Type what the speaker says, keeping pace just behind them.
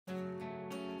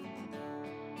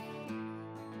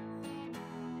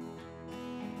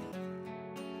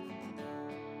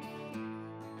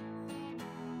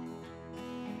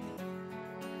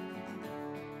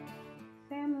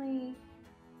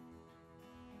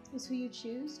is who you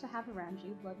choose to have around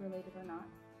you, blood related or not,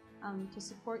 to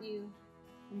support you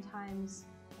in times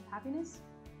of happiness,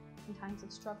 in times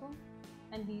of struggle.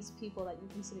 And these people that you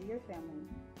consider your family,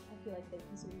 I feel like they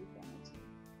consider you family too.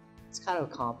 It's kind of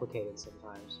complicated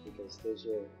sometimes because there's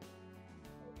your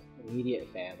immediate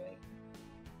family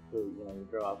who you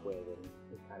grow up with and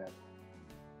you kind of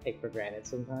take for granted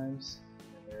sometimes,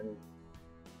 and then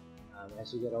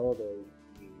as you get older,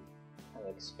 you kind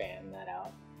of expand that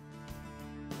out.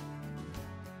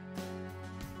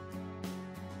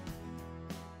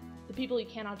 The people you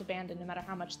cannot abandon no matter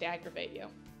how much they aggravate you.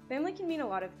 Family can mean a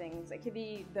lot of things. It could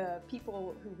be the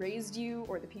people who raised you,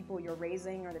 or the people you're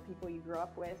raising, or the people you grew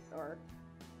up with, or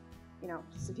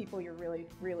just the people you're really,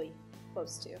 really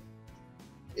close to.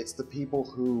 It's the people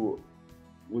who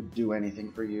would do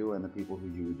anything for you and the people who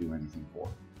you would do anything for.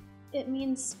 It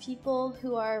means people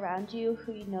who are around you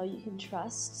who you know you can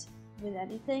trust with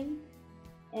anything,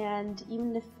 and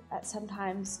even if at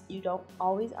sometimes you don't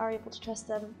always are able to trust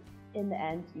them, in the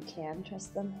end you can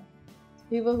trust them.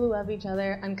 People who love each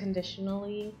other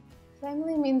unconditionally.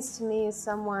 Family means to me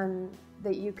someone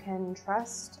that you can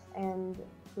trust and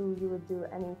who you would do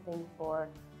anything for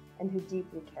and who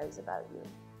deeply cares about you.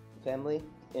 Family,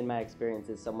 in my experience,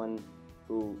 is someone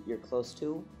who you're close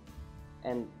to,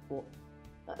 and well,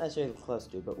 not necessarily close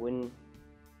to, but when,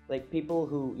 people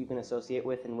who you can associate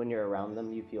with, and when you're around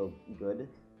them you feel good,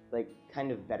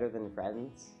 kind of better than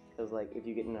friends, because if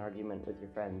you get in an argument with your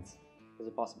friends, there's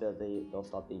a possibility they'll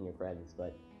stop being your friends,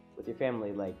 but with your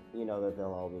family, you know that they'll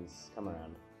always come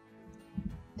around.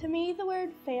 To me, the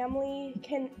word family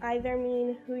can either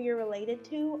mean who you're related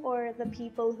to or the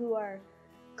people who are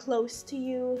close to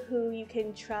you, who you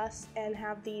can trust and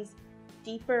have these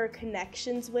deeper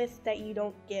connections with that you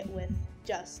don't get with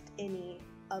just any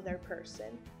other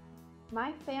person.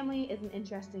 My family is an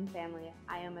interesting family.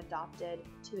 I am adopted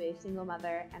to a single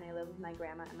mother and I live with my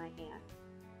grandma and my aunt.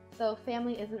 So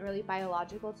family isn't really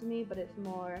biological to me, but it's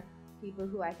more people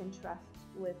who I can trust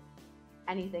with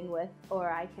anything with, or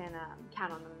I can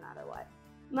count on them no matter what.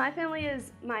 My family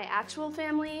is my actual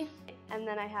family, and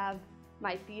then I have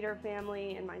my theater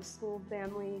family and my school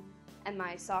family and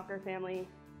my soccer family,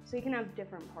 so you can have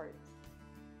different parts.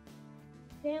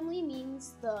 Family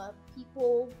means the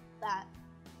people that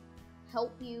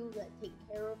help you, that take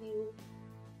care of you,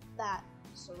 that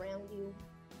surround you,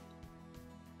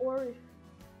 or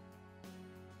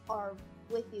are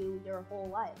with you your whole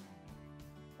life,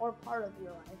 or part of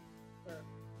your life for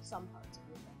some parts of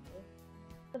your family.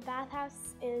 The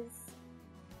bathhouse is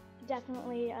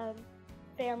definitely a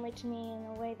family to me in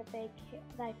a way that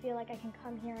I feel like I can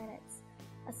come here and it's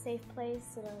a safe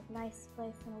place and a nice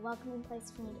place and a welcoming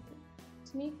place for me to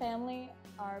be. To me, family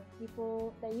are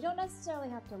people that you don't necessarily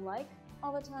have to like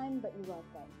all the time, but you love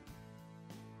them.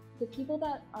 The people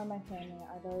that are my family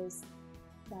are those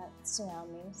that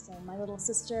surround me. So my little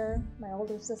sister, my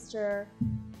older sister,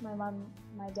 my mom,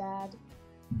 my dad,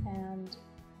 and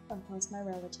of course my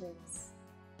relatives.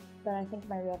 But I think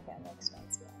my real family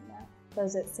extends beyond that.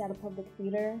 Those at Seattle Public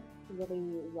Theater really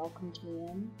welcomed me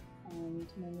in and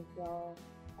made me feel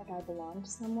like I belonged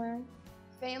somewhere.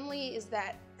 Family is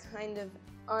that kind of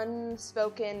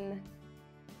unspoken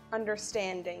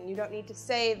understanding. You don't need to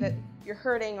say that you're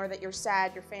hurting or that you're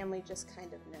sad. Your family just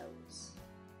kind of knows.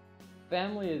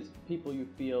 Family is people you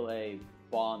feel a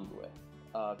bond with,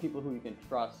 people who you can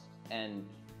trust and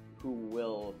who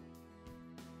will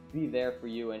be there for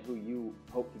you and who you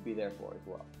hope to be there for as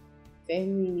well.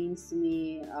 Family means to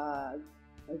me a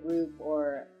group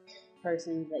or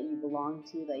persons that you belong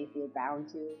to, that you feel bound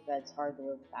to, that's hard to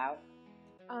live without.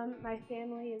 My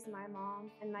family is my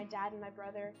mom and my dad and my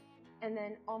brother, and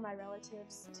then all my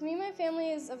relatives. To me, my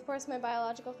family is, of course, my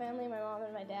biological family, my mom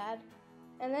and my dad.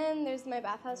 And then there's my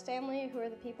bathhouse family, who are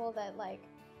the people that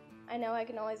I know I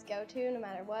can always go to no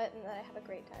matter what and that I have a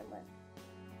great time with.